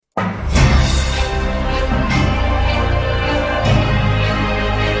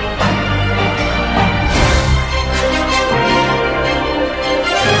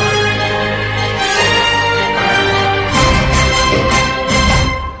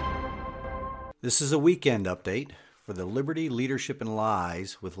This is a weekend update for the Liberty, Leadership, and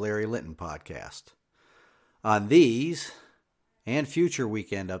Lies with Larry Linton podcast. On these and future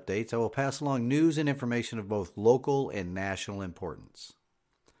weekend updates, I will pass along news and information of both local and national importance.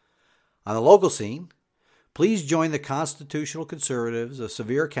 On the local scene, please join the Constitutional Conservatives of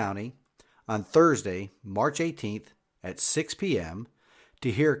Sevier County on Thursday, March 18th at 6 p.m.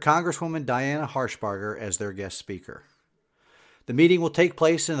 to hear Congresswoman Diana Harshbarger as their guest speaker. The meeting will take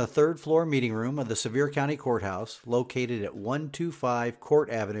place in the third floor meeting room of the Sevier County Courthouse located at 125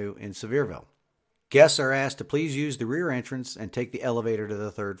 Court Avenue in Sevierville. Guests are asked to please use the rear entrance and take the elevator to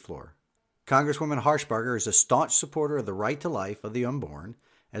the third floor. Congresswoman Harshbarger is a staunch supporter of the right to life of the unborn,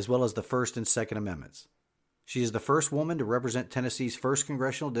 as well as the First and Second Amendments. She is the first woman to represent Tennessee's 1st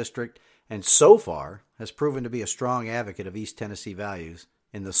Congressional District and so far has proven to be a strong advocate of East Tennessee values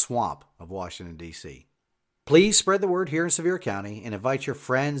in the swamp of Washington, D.C. Please spread the word here in Sevier County and invite your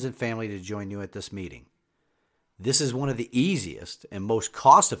friends and family to join you at this meeting. This is one of the easiest and most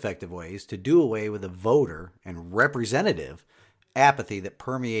cost-effective ways to do away with the voter and representative apathy that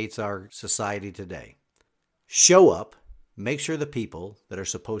permeates our society today. Show up, make sure the people that are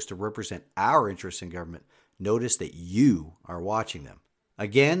supposed to represent our interests in government notice that you are watching them.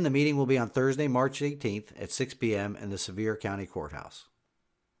 Again, the meeting will be on Thursday, March 18th at 6 p.m. in the Sevier County Courthouse.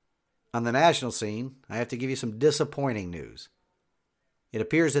 On the national scene, I have to give you some disappointing news. It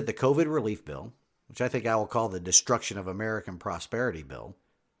appears that the COVID relief bill, which I think I will call the Destruction of American Prosperity bill,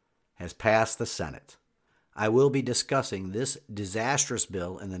 has passed the Senate. I will be discussing this disastrous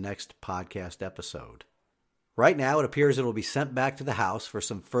bill in the next podcast episode. Right now, it appears it will be sent back to the House for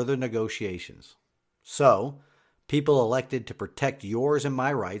some further negotiations. So, people elected to protect yours and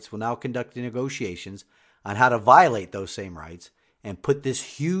my rights will now conduct negotiations on how to violate those same rights and put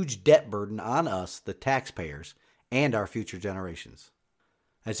this huge debt burden on us, the taxpayers, and our future generations.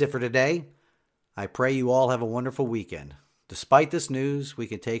 That's it for today. I pray you all have a wonderful weekend. Despite this news, we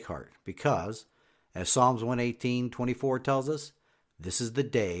can take heart because, as Psalms 118:24 tells us, this is the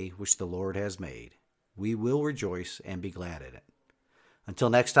day which the Lord has made. We will rejoice and be glad in it. Until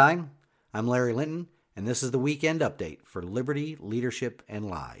next time, I'm Larry Linton, and this is the Weekend Update for Liberty, Leadership, and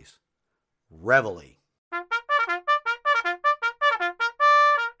Lies. Reveille.